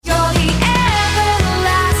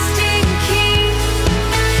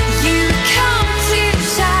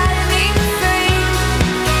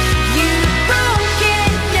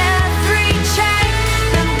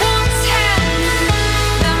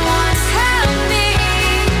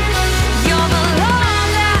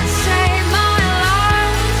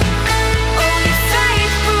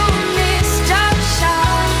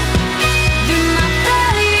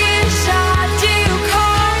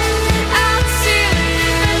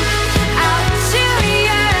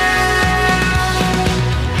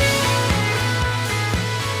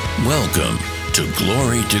Welcome to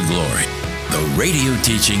Glory, the radio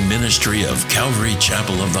teaching ministry of Calvary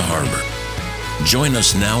Chapel of the Harbor. Join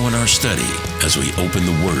us now in our study as we open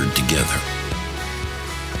the Word together.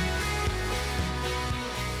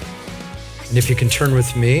 And if you can turn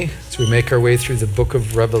with me as we make our way through the book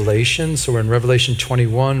of Revelation. So we're in Revelation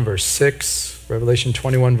 21, verse 6. Revelation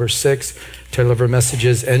 21, verse 6. Title of our message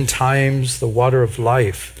is End Times, the Water of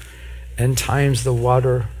Life. End Times, the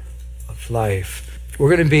Water of Life. We're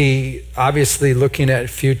going to be obviously looking at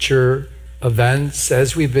future events.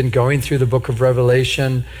 As we've been going through the book of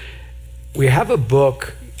Revelation, we have a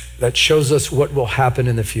book that shows us what will happen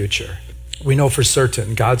in the future. We know for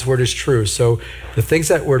certain God's word is true. So the things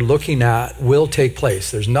that we're looking at will take place.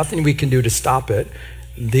 There's nothing we can do to stop it.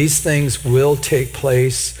 These things will take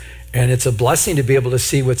place, and it's a blessing to be able to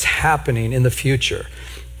see what's happening in the future.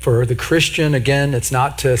 For the Christian, again, it's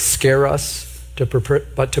not to scare us,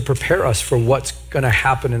 but to prepare us for what's going to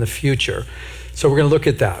happen in the future. So we're going to look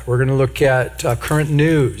at that. We're going to look at current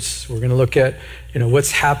news. We're going to look at what's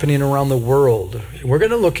happening around the world. We're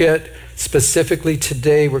going to look at specifically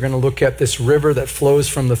today, we're going to look at this river that flows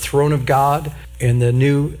from the throne of God in the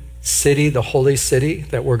new city, the holy city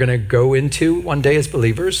that we're going to go into one day as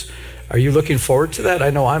believers. Are you looking forward to that? I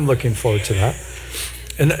know I'm looking forward to that.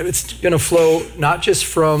 And it's going to flow not just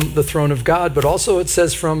from the throne of God, but also it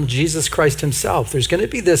says from Jesus Christ himself. There's going to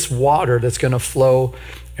be this water that's going to flow,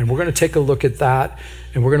 and we're going to take a look at that,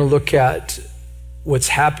 and we're going to look at what's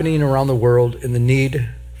happening around the world and the need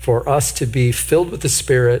for us to be filled with the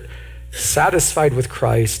Spirit, satisfied with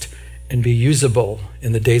Christ, and be usable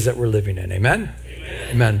in the days that we're living in. Amen?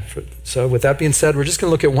 Amen. So with that being said, we're just going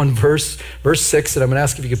to look at one verse 6, and I'm going to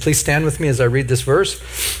ask if you could please stand with me as I read this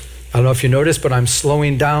verse. I don't know if you noticed, but I'm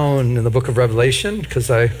slowing down in the book of Revelation because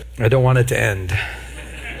I don't want it to end.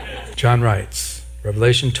 John writes,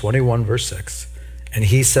 Revelation 21, verse 6, and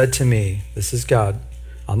he said to me, this is God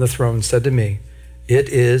on the throne, said to me, it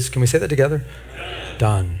is, can we say that together?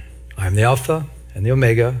 Done. I am the Alpha and the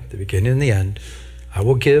Omega, the beginning and the end. I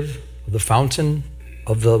will give the fountain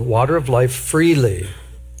of the water of life freely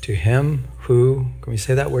to him who, can we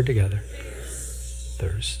say that word together?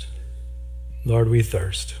 Thirst. Lord, we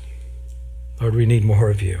thirst. Lord, we need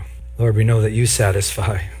more of you. Lord, we know that you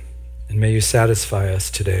satisfy, and may you satisfy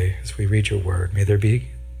us today as we read your word. May there be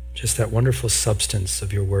just that wonderful substance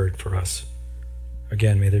of your word for us.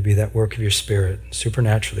 Again, may there be that work of your Spirit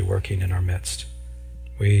supernaturally working in our midst.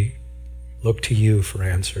 We look to you for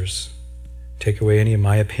answers. Take away any of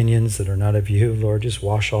my opinions that are not of you. Lord, just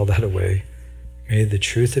wash all that away. May the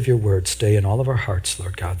truth of your word stay in all of our hearts,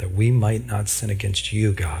 Lord God, that we might not sin against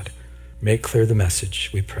you, God. Make clear the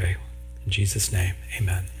message, we pray. In Jesus' name,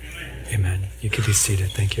 amen. Amen. You can be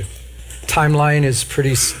seated. Thank you. Timeline is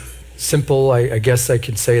pretty simple. I guess I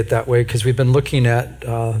can say it that way because we've been looking at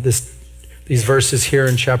these verses here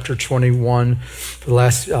in chapter 21 for the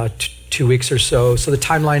last 2 weeks or so. So the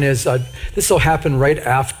timeline is this will happen right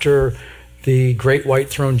after the great white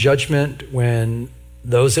throne judgment when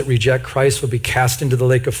those that reject Christ will be cast into the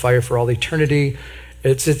lake of fire for all eternity.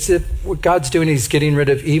 It's what God's doing. He's getting rid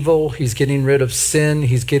of evil. He's getting rid of sin.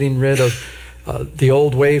 He's getting rid of the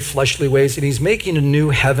old way, fleshly ways, and he's making a new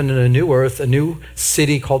heaven and a new earth, a new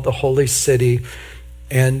city called the Holy City.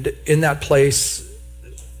 And in that place,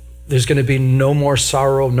 there's going to be no more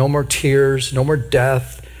sorrow, no more tears, no more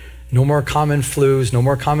death, no more common flus, no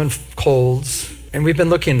more common colds. And we've been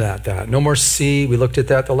looking at that. No more sea. We looked at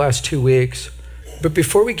that the last 2 weeks. But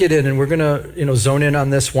before we get in, and we're going to zone in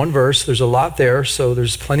on this one verse, there's a lot there, so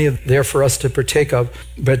there's plenty there for us to partake of.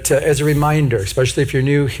 But as a reminder, especially if you're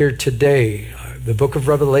new here today, the book of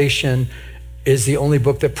Revelation is the only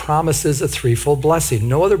book that promises a threefold blessing.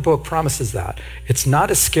 No other book promises that. It's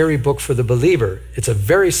not a scary book for the believer. It's a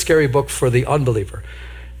very scary book for the unbeliever.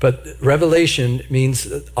 But Revelation means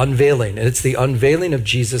unveiling, and it's the unveiling of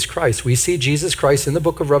Jesus Christ. We see Jesus Christ in the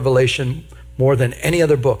book of Revelation more than any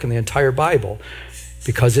other book in the entire Bible,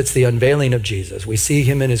 because it's the unveiling of Jesus. We see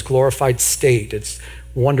him in his glorified state. It's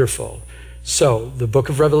wonderful. So the book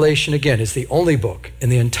of Revelation, again, is the only book in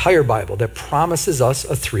the entire Bible that promises us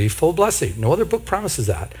a threefold blessing. No other book promises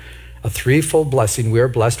that. A threefold blessing. We are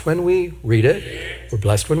blessed when we read it, we're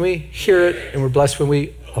blessed when we hear it, and we're blessed when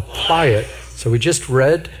we apply it. So we just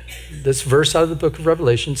read this verse out of the book of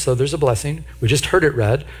Revelation, so there's a blessing. We just heard it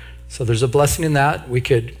read, so there's a blessing in that. We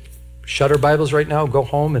could shut our Bibles right now, go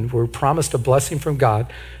home, and we're promised a blessing from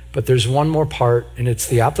God. But there's one more part, and it's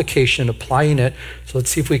the application, applying it. So let's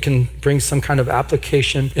see if we can bring some kind of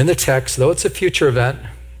application in the text, though it's a future event,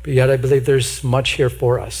 but yet I believe there's much here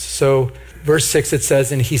for us. So verse 6, it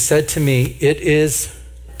says, and he said to me, it is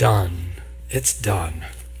done. It's done.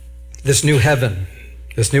 This new heaven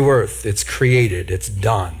This new earth, it's created, it's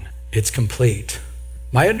done, it's complete.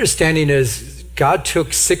 My understanding is God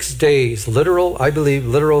took 6 days, literal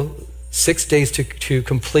 6 days to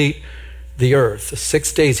complete the earth.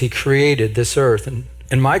 6 days he created this earth.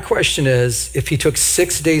 And my question is, if he took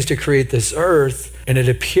 6 days to create this earth, and it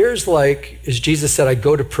appears like, as Jesus said, I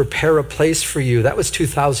go to prepare a place for you. That was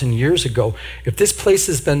 2,000 years ago. If this place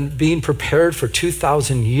has been being prepared for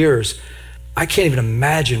 2,000 years, I can't even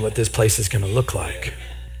imagine what this place is going to look like.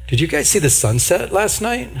 Did you guys see the sunset last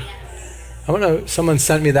night? Someone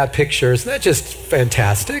sent me that picture. Isn't that just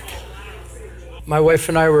fantastic? My wife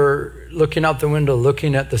and I were looking out the window,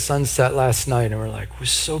 looking at the sunset last night, and we're like, it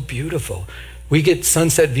was so beautiful. We get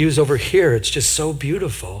sunset views over here. It's just so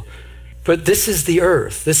beautiful. But this is the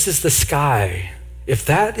earth. This is the sky. If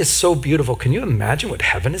that is so beautiful, can you imagine what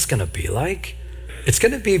heaven is going to be like? It's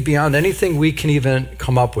going to be beyond anything we can even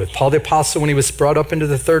come up with. Paul the Apostle, when he was brought up into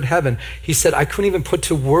the third heaven, he said, I couldn't even put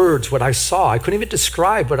to words what I saw. I couldn't even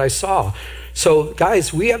describe what I saw. So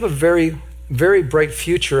guys, we have a very, very bright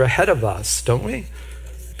future ahead of us, don't we?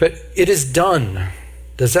 But it is done.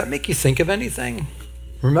 Does that make you think of anything?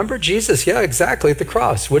 Remember Jesus? Yeah, exactly, at the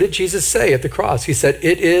cross. What did Jesus say at the cross? He said,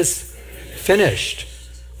 it is finished.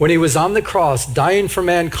 When he was on the cross, dying for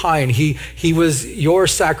mankind, he was your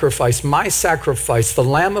sacrifice, my sacrifice, the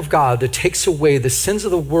Lamb of God that takes away the sins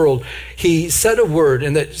of the world. He said a word,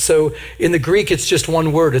 so in the Greek, it's just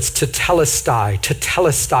one word. It's tetelestai.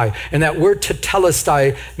 And that word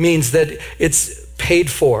tetelestai means that it's paid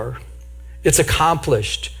for, it's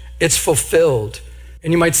accomplished, it's fulfilled.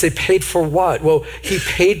 And you might say, paid for what? Well, he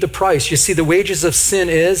paid the price. You see, the wages of sin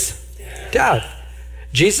is death.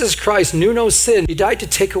 Jesus Christ knew no sin. He died to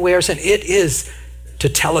take away our sin. It is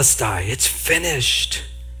tetelestai. It's finished.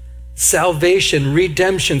 Salvation,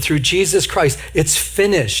 redemption through Jesus Christ. It's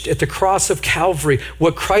finished at the cross of Calvary.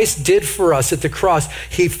 What Christ did for us at the cross,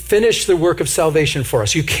 he finished the work of salvation for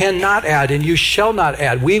us. You cannot add and you shall not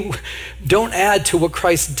add. We don't add to what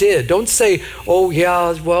Christ did. Don't say, oh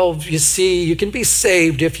yeah, well, you see, you can be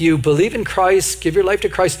saved if you believe in Christ, give your life to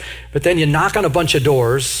Christ, but then you knock on a bunch of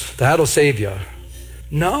doors. That'll save you.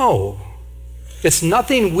 No, it's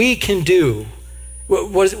nothing we can do.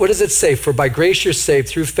 What does it say? For by grace you're saved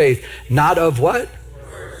through faith, not of what?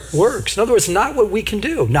 Works. In other words, not what we can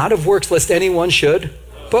do, not of works, lest anyone should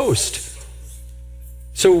boast.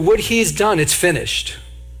 So what he's done, it's finished.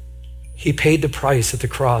 He paid the price at the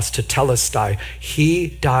cross tetelestai. He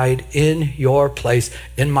died in your place,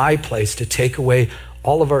 in my place, to take away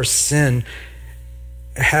all of our sin.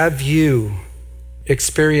 Have you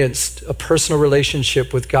experienced a personal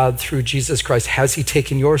relationship with God through Jesus Christ? Has he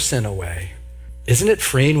taken your sin away? Isn't it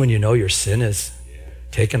freeing when you know your sin is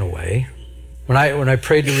taken away? When I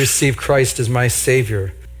prayed to receive Christ as my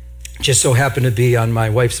Savior, it just so happened to be on my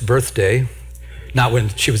wife's birthday, not when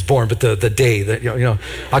she was born, but the day that,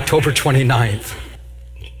 October 29th.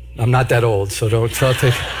 I'm not that old, so don't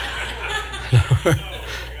think.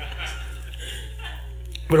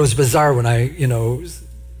 But it was bizarre when I,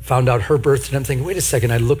 found out her birthday, and I'm thinking, wait a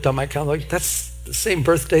second, I looked on my calendar, like, that's the same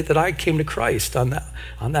birthday that I came to Christ on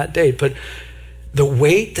that date. But the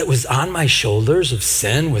weight that was on my shoulders of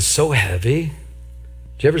sin was so heavy.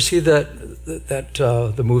 Did you ever see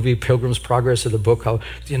the movie Pilgrim's Progress, or the book, how,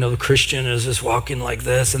 the Christian is just walking like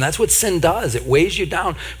this, and that's what sin does. It weighs you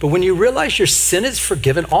down. But when you realize your sin is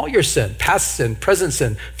forgiven, all your sin, past sin, present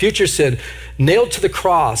sin, future sin, nailed to the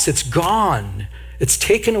cross, it's gone. It's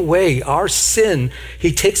taken away. Our sin,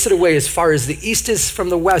 he takes it away as far as the east is from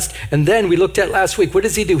the west. And then we looked at last week, what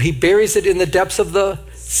does he do? He buries it in the depths of the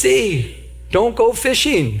sea. Don't go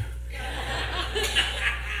fishing.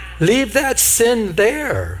 Leave that sin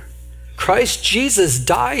there. Christ Jesus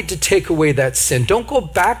died to take away that sin. Don't go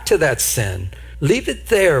back to that sin. Leave it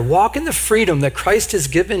there. Walk in the freedom that Christ has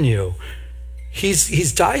given you.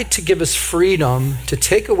 He's died to give us freedom, to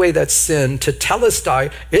take away that sin,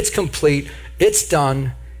 tetelestai. It's complete. It's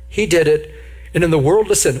done. He did it. And in the world,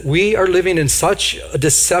 listen, we are living in such a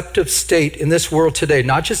deceptive state in this world today,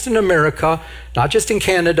 not just in America, not just in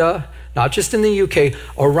Canada, not just in the UK,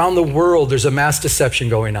 around the world, there's a mass deception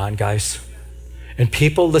going on, guys. And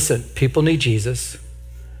people need Jesus.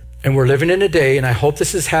 And we're living in a day, and I hope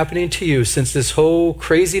this is happening to you, since this whole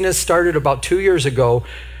craziness started about 2 years ago,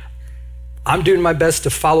 I'm doing my best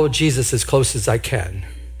to follow Jesus as close as I can.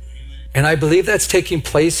 And I believe that's taking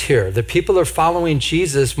place here. The people are following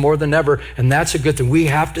Jesus more than ever, and that's a good thing. We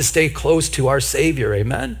have to stay close to our Savior,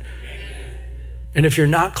 amen? And if you're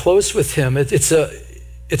not close with him, it's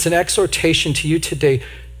an exhortation to you today.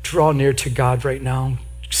 Draw near to God right now.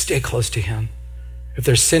 Stay close to him. If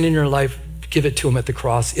there's sin in your life, give it to him at the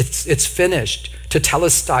cross. It's finished.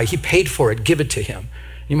 Tetelestai, he paid for it, give it to him.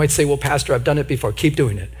 You might say, well, Pastor, I've done it before. Keep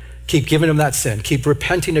doing it. Keep giving him that sin. Keep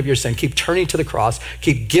repenting of your sin. Keep turning to the cross.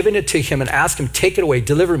 Keep giving it to him and ask him, take it away,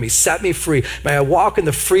 deliver me, set me free. May I walk in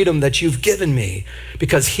the freedom that you've given me.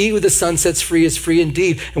 Because he who the Son sets free is free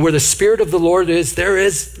indeed. And where the Spirit of the Lord is, there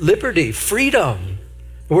is liberty, freedom.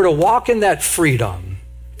 And we're to walk in that freedom.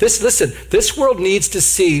 This world needs to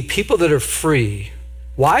see people that are free.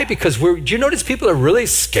 Why? Because do you notice people are really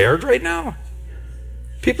scared right now?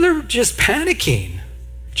 People are just panicking.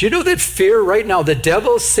 Do you know that fear right now, the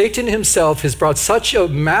devil, Satan himself, has brought such a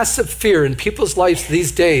massive fear in people's lives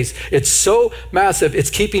these days. It's so massive, it's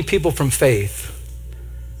keeping people from faith.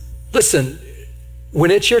 Listen,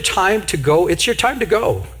 when it's your time to go, it's your time to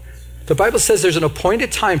go. The Bible says there's an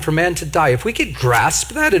appointed time for man to die. If we could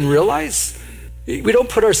grasp that and realize, we don't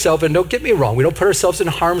put ourselves in, don't get me wrong, we don't put ourselves in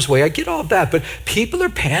harm's way. I get all of that, but people are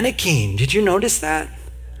panicking. Did you notice that?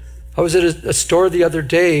 I was at a store the other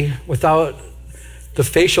day without the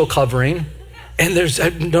facial covering, and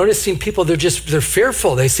I'm noticing people, they're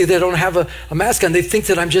fearful. They see they don't have a mask on. They think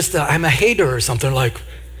that I'm a hater or something like.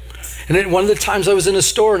 And then one of the times I was in a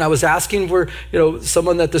store and I was asking for,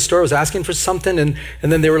 someone at the store was asking for something, and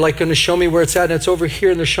then they were like going to show me where it's at, and it's over here,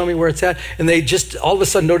 and they're showing me where it's at, and they just all of a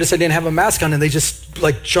sudden noticed I didn't have a mask on, and they just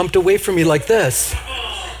like jumped away from me like this.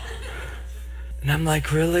 And I'm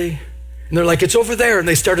like, really? And they're like, it's over there. And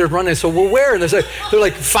they started running. So, well, where? And they're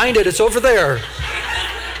like, find it. It's over there.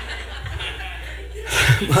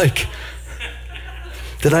 Like,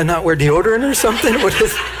 did I not wear deodorant or something?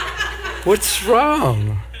 What's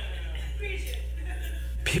wrong?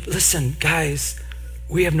 People, listen, guys,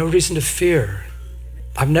 we have no reason to fear.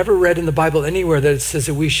 I've never read in the Bible anywhere that it says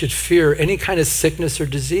that we should fear any kind of sickness or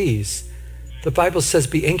disease. The Bible says,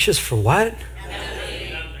 be anxious for what?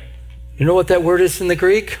 Nothing. You know what that word is in the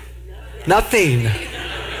Greek? Nothing.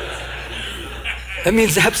 That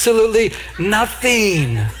means absolutely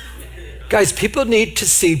nothing. Guys, people in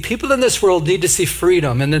this world need to see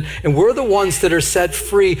freedom, and we're the ones that are set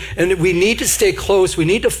free, and we need to stay close. We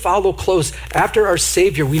need to follow close after our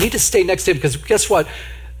Savior. We need to stay next to him, because guess what?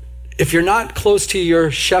 If you're not close to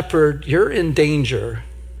your shepherd, you're in danger.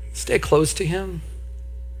 Stay close to him.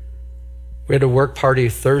 We had a work party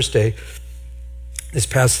Thursday. This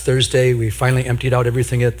past Thursday, we finally emptied out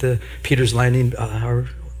everything at the Peters Landing, our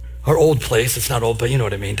old place. It's not old, but you know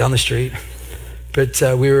what I mean, down the street. But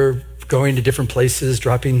we were going to different places,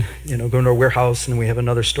 going to our warehouse, and we have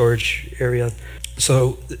another storage area.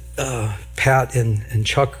 So Pat and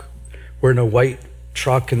Chuck were in a white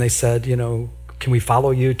truck, and they said, can we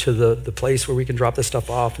follow you to the place where we can drop this stuff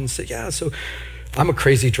off? And said, yeah. So I'm a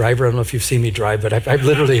crazy driver. I don't know if you've seen me drive, but I've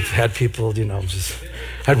literally had people,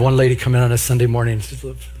 I had one lady come in on a Sunday morning,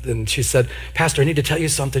 and she said, Pastor, I need to tell you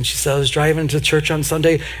something. She said, I was driving to church on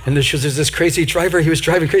Sunday, and there's this crazy driver. He was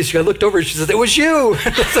driving crazy. I looked over, and she said, it was you.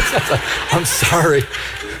 I'm sorry.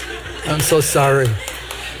 I'm so sorry.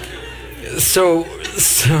 So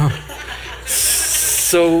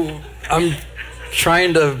I'm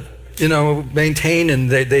trying to maintain, and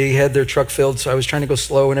they had their truck filled, so I was trying to go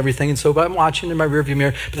slow and everything, but I'm watching in my rearview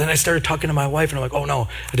mirror, but then I started talking to my wife, and I'm like, oh no,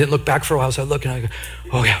 I didn't look back for a while, so I look, and I go,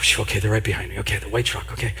 oh yeah, okay, they're right behind me, okay, the white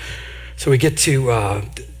truck, okay. So we get to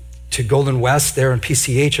Golden West there in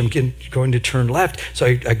PCH, I'm going to turn left, so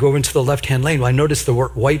I go into the left-hand lane. Well, I noticed the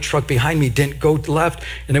white truck behind me didn't go left,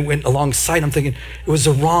 and it went alongside. I'm thinking, it was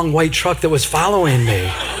the wrong white truck that was following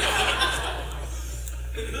me.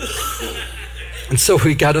 And so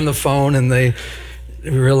we got on the phone, and we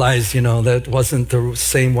realized, that wasn't the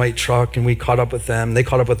same white truck, and we caught up with them. They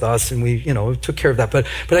caught up with us, and we, took care of that. But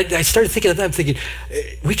I started thinking of that. I'm thinking,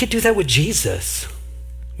 we could do that with Jesus.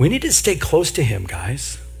 We need to stay close to him,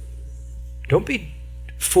 guys. Don't be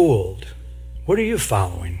fooled. What are you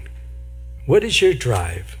following? What is your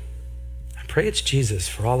drive? I pray it's Jesus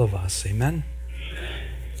for all of us. Amen? Amen.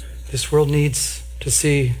 This world needs to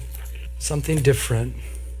see something different.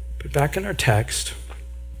 But back in our text,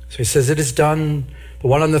 so he says, it is done. The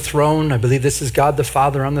one on the throne, I believe this is God the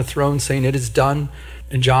Father on the throne saying it is done.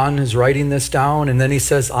 And John is writing this down. And then he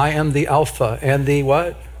says, I am the Alpha and the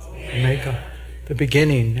what? Omega. The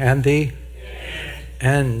beginning and the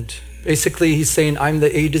end. Basically, he's saying, I'm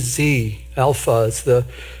the A to Z. Alpha is the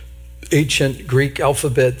ancient Greek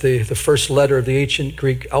alphabet, the first letter of the ancient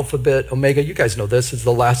Greek alphabet. Omega, you guys know this, is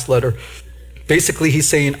the last letter. Basically, he's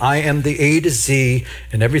saying, I am the A to Z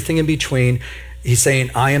and everything in between. He's saying,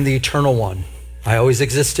 I am the eternal one. I always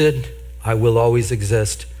existed. I will always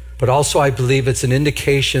exist. But also, I believe it's an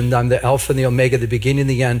indication that I'm the Alpha and the Omega, the beginning and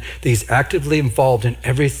the end, that he's actively involved in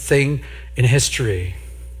everything in history.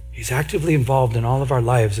 He's actively involved in all of our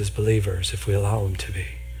lives as believers if we allow him to be.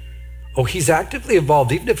 Oh, he's actively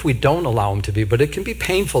involved even if we don't allow him to be, but it can be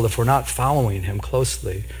painful if we're not following him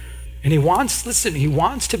closely. And he wants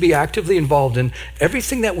to be actively involved in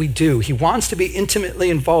everything that we do. He wants to be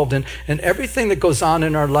intimately involved in everything that goes on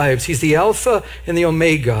in our lives. He's the Alpha and the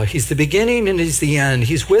Omega. He's the beginning and he's the end.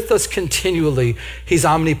 He's with us continually. He's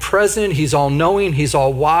omnipresent. He's all-knowing. He's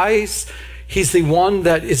all-wise. He's the one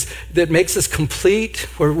that makes us complete.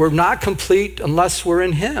 We're not complete unless we're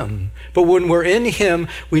in him. But when we're in him,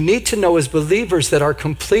 we need to know as believers that our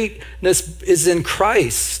completeness is in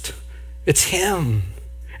Christ. It's him.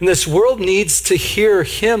 And this world needs to hear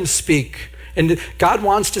him speak. And God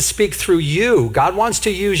wants to speak through you. God wants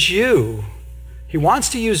to use you. He wants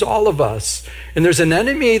to use all of us. And there's an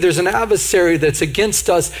enemy, there's an adversary that's against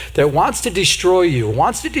us that wants to destroy you,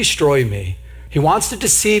 wants to destroy me. He wants to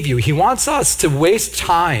deceive you. He wants us to waste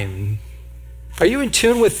time. Are you in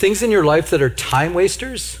tune with things in your life that are time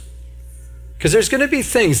wasters? Because there's going to be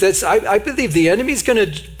things I believe the enemy's going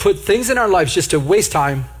to put things in our lives just to waste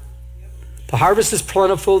time. The harvest is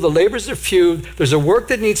plentiful, the labors are few, there's a work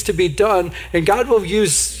that needs to be done, and God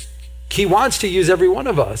he wants to use every one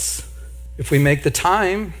of us if we make the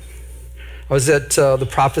time. I was at the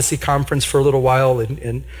prophecy conference for a little while,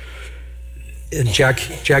 and Jack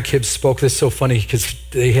Hibbs spoke. This is so funny because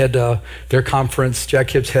they had their conference. Jack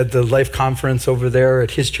Hibbs had the life conference over there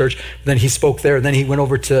at his church. Then he spoke there, and then he went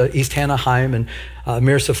over to East Anaheim, and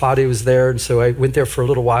Mir Safadi was there, and so I went there for a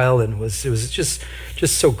little while, and it was just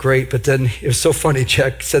so great. But then it was so funny.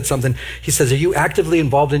 Jack said something. He says, "Are you actively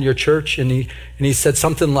involved in your church?" And he said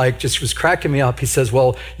something like, just was cracking me up. He says,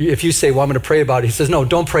 "Well, if you say, well, I'm going to pray about it," he says, "No,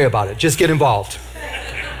 don't pray about it. Just get involved."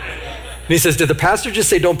 And he says, "Did the pastor just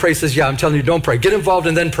say don't pray?" He says, "Yeah, I'm telling you, don't pray. Get involved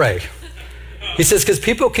and then pray." He says, because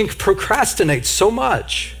people can procrastinate so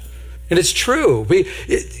much. And it's true.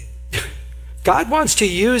 God wants to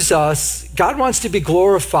use us. God wants to be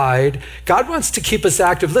glorified. God wants to keep us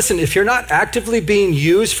active. Listen, if you're not actively being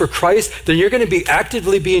used for Christ, then you're going to be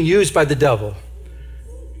actively being used by the devil.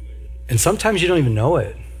 And sometimes you don't even know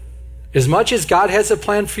it. As much as God has a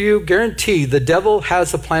plan for you, guarantee the devil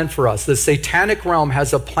has a plan for us. The satanic realm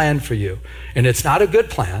has a plan for you. And it's not a good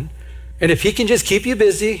plan. And if he can just keep you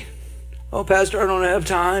busy, "Oh, Pastor, I don't have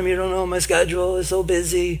time. You don't know, my schedule is so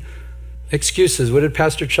busy." Excuses. What did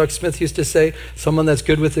Pastor Chuck Smith used to say? Someone that's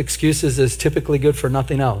good with excuses is typically good for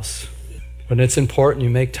nothing else. When it's important, you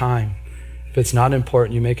make time. If it's not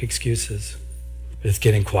important, you make excuses. It's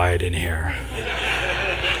getting quiet in here.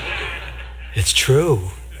 It's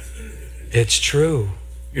true. It's true.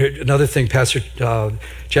 Another thing, Pastor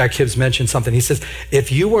Jack Hibbs mentioned something. He says, if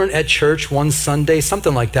you weren't at church one Sunday,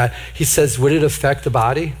 something like that, he says, would it affect the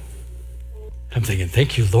body? I'm thinking,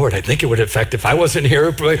 thank you, Lord. I think it would affect, if I wasn't here,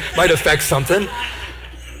 it might affect something.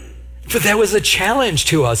 But that was a challenge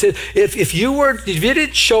to us. If you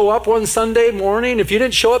didn't show up one Sunday morning, if you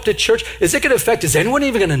didn't show up to church, is it going to affect? Is anyone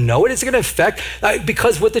even going to know it? Is it going to affect?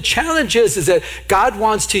 Because what the challenge is that God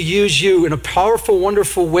wants to use you in a powerful,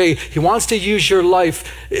 wonderful way. He wants to use your life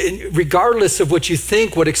regardless of what you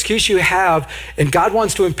think, what excuse you have. And God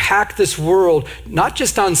wants to impact this world, not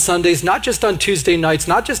just on Sundays, not just on Tuesday nights,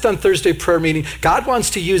 not just on Thursday prayer meeting. God wants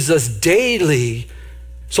to use us daily.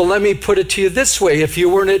 So let me put it to you this way. If you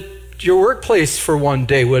weren't at your workplace for one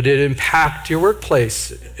day, would it impact your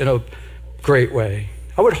workplace in a great way?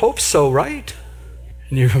 I would hope so, right?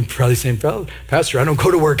 And you're probably saying, Pastor, I don't go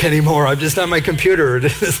to work anymore. I'm just on my computer.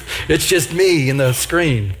 It's just me and the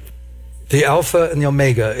screen. The Alpha and the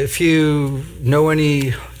Omega. If you know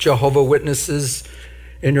any Jehovah's Witnesses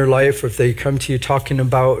in your life, or if they come to you talking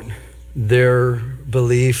about their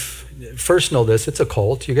belief, first know this, it's a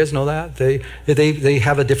cult. You guys know that? They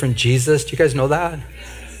have a different Jesus. Do you guys know that?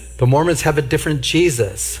 The Mormons have a different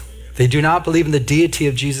Jesus. They do not believe in the deity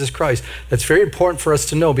of Jesus Christ. That's very important for us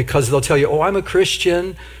to know, because they'll tell you, oh, I'm a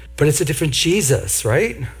Christian, but it's a different Jesus,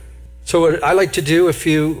 right? So what I like to do, if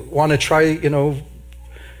you want to try,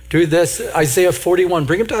 do this, Isaiah 41,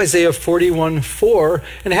 bring him to Isaiah 41:4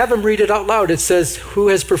 and have him read it out loud. It says, who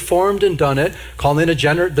has performed and done it, calling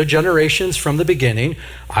the generations from the beginning.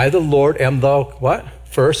 I, the Lord, am the what?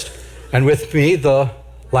 First, and with me the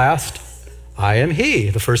last. I am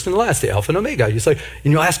he, the first and the last, the Alpha and Omega. And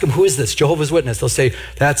you'll ask them, who is this? Jehovah's Witness. They'll say,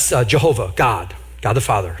 that's Jehovah, God the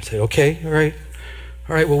Father. I say, okay,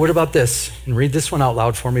 all right, well, what about this? And read this one out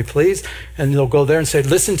loud for me, please. And they'll go there and say,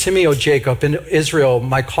 listen to me, O Jacob, and Israel,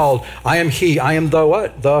 my called. I am he, I am the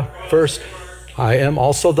what? The first. I am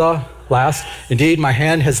also the last. Indeed, my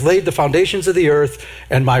hand has laid the foundations of the earth,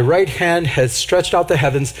 and my right hand has stretched out the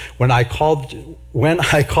heavens. When I called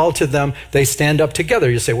to them, they stand up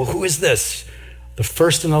together. You say, well, who is this? The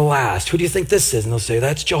first and the last. Who do you think this is? And they'll say,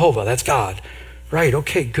 that's Jehovah, that's God. Right,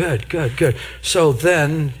 okay, good. So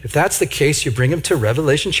then, if that's the case, you bring them to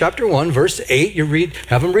Revelation chapter 1, verse 8.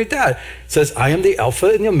 Have them read that. It says, I am the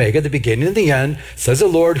Alpha and the Omega, the beginning and the end, says the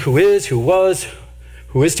Lord, who is, who was,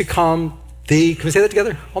 who is to come, can we say that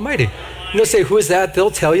together? Almighty. And they'll say, who is that?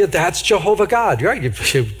 They'll tell you that's Jehovah God. Right?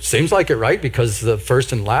 It seems like it, right? Because the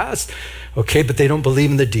first and last. Okay, but they don't believe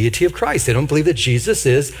in the deity of Christ. They don't believe that Jesus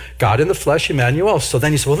is God in the flesh, Emmanuel. So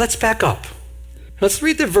then you say, well, let's back up. Let's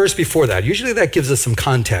read the verse before that. Usually that gives us some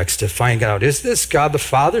context to find out, is this God the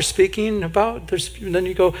Father speaking about? And then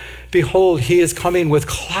you go, behold, he is coming with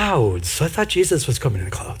clouds. So I thought Jesus was coming in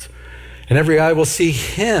the clouds. And every eye will see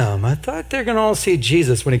him. I thought they're going to all see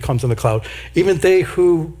Jesus when he comes in the cloud. Even they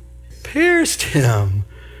who pierced him.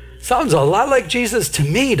 Sounds a lot like Jesus to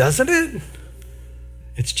me, doesn't it?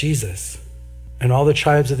 It's Jesus. And all the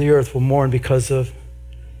tribes of the earth will mourn because of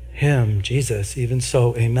him, Jesus. Even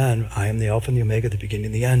so, amen. I am the Alpha and the Omega, the beginning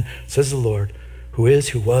and the end, says the Lord, who is,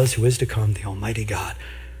 who was, who is to come, the Almighty God.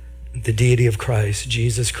 The deity of Christ,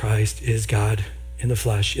 Jesus Christ, is God in the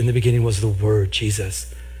flesh. In the beginning was the Word,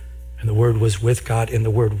 Jesus. And the Word was with God, and the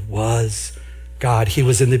Word was God. He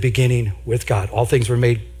was in the beginning with God. All things were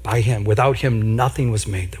made by him. Without him, nothing was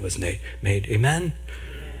made that was made. Amen?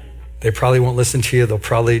 They probably won't listen to you. They'll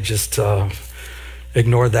probably just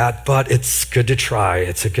ignore that, but it's good to try.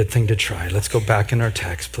 It's a good thing to try. Let's go back in our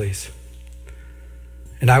text, please.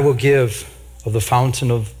 And I will give of the fountain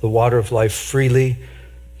of the water of life freely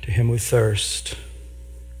to him who thirsts.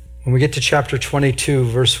 When we get to chapter 22,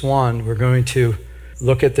 verse 1, we're going to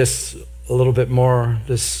look at this a little bit more,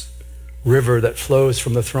 this river that flows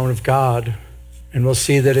from the throne of God. And we'll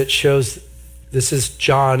see that it shows, this is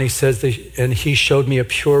John, he says, and he showed me a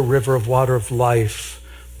pure river of water of life.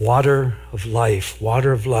 Water of life,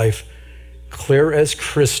 clear as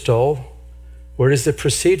crystal. Where does it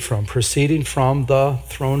proceed from? Proceeding from the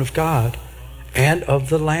throne of God and of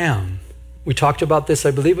the Lamb. We talked about this,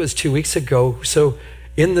 I believe it was 2 weeks ago. So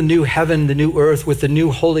in the new heaven, the new earth, with the new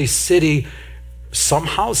holy city,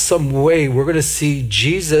 somehow, some way, we're going to see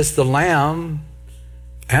Jesus, the Lamb,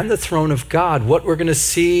 and the throne of God. What we're going to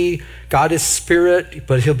see, God is spirit,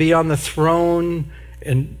 but he'll be on the throne,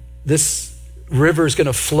 and this river is going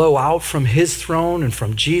to flow out from his throne and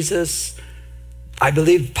from Jesus. I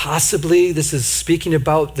believe possibly this is speaking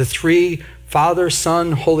about the three, Father,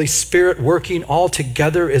 Son, Holy Spirit, working all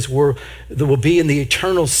together as we'll be in the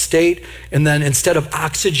eternal state. And then instead of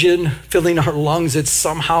oxygen filling our lungs, it's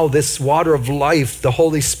somehow this water of life, the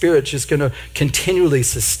Holy Spirit, just going to continually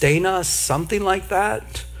sustain us, something like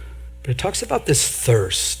that. But it talks about this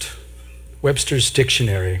thirst. Webster's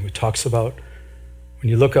dictionary, it talks about, when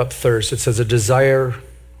you look up thirst, it says a desire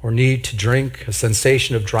or need to drink, a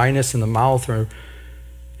sensation of dryness in the mouth or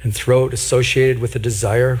and throat associated with a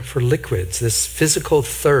desire for liquids. This physical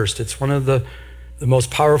thirst, it's one of the most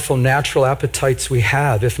powerful natural appetites we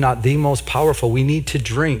have, if not the most powerful. We need to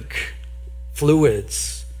drink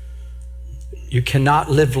fluids. You cannot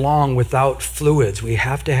live long without fluids. We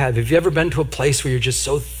have to have you ever been to a place where you're just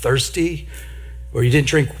so thirsty, or you didn't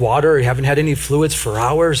drink water, or you haven't had any fluids for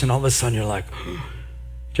hours, and all of a sudden you're like,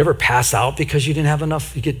 do you ever pass out because you didn't have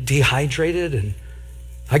enough? You get dehydrated, and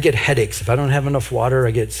I get headaches. If I don't have enough water,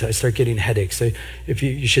 I start getting headaches. If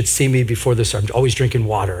you should see me before this, I'm always drinking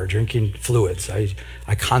water or drinking fluids. I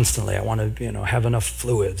constantly, I want to, have enough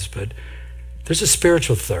fluids, but there's a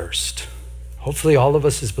spiritual thirst. Hopefully all of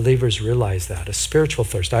us as believers realize that, a spiritual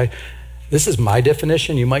thirst. This is my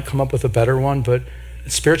definition. You might come up with a better one, but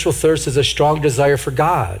spiritual thirst is a strong desire for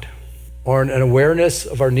God, or an awareness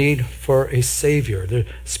of our need for a Savior. The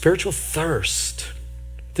spiritual thirst.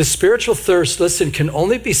 The spiritual thirst, listen, can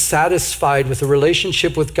only be satisfied with a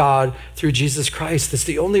relationship with God through Jesus Christ. That's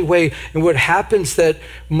the only way. And what happens to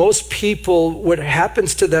them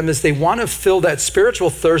is they want to fill that spiritual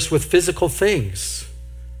thirst with physical things,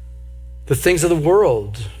 the things of the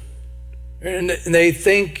world. And they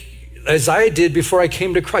think, as I did before I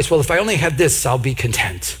came to Christ, well, if I only have this, I'll be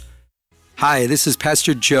content. Hi, this is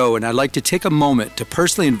Pastor Joe, and I'd like to take a moment to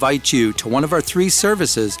personally invite you to one of our 3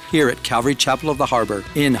 services here at Calvary Chapel of the Harbor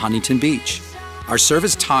in Huntington Beach. Our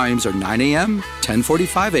service times are 9 a.m.,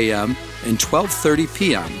 10:45 a.m., and 12:30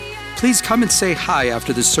 p.m. Please come and say hi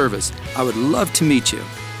after the service. I would love to meet you.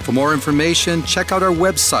 For more information, check out our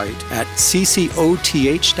website at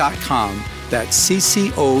ccoth.com. That's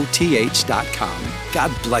ccoth.com.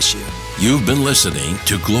 God bless you. You've been listening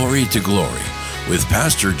to Glory with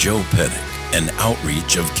Pastor Joe Pettit, an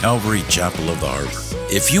outreach of Calvary Chapel of the Harbor.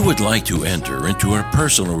 If you would like to enter into a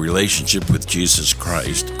personal relationship with Jesus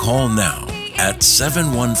Christ, call now at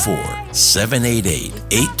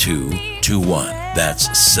 714-788-8221. That's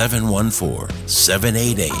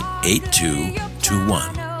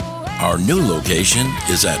 714-788-8221. Our new location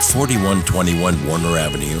is at 4121 Warner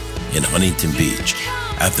Avenue in Huntington Beach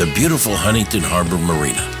at the beautiful Huntington Harbor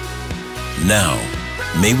Marina. Now,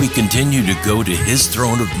 may we continue to go to His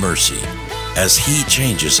throne of mercy as He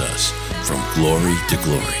changes us from glory to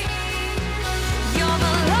glory.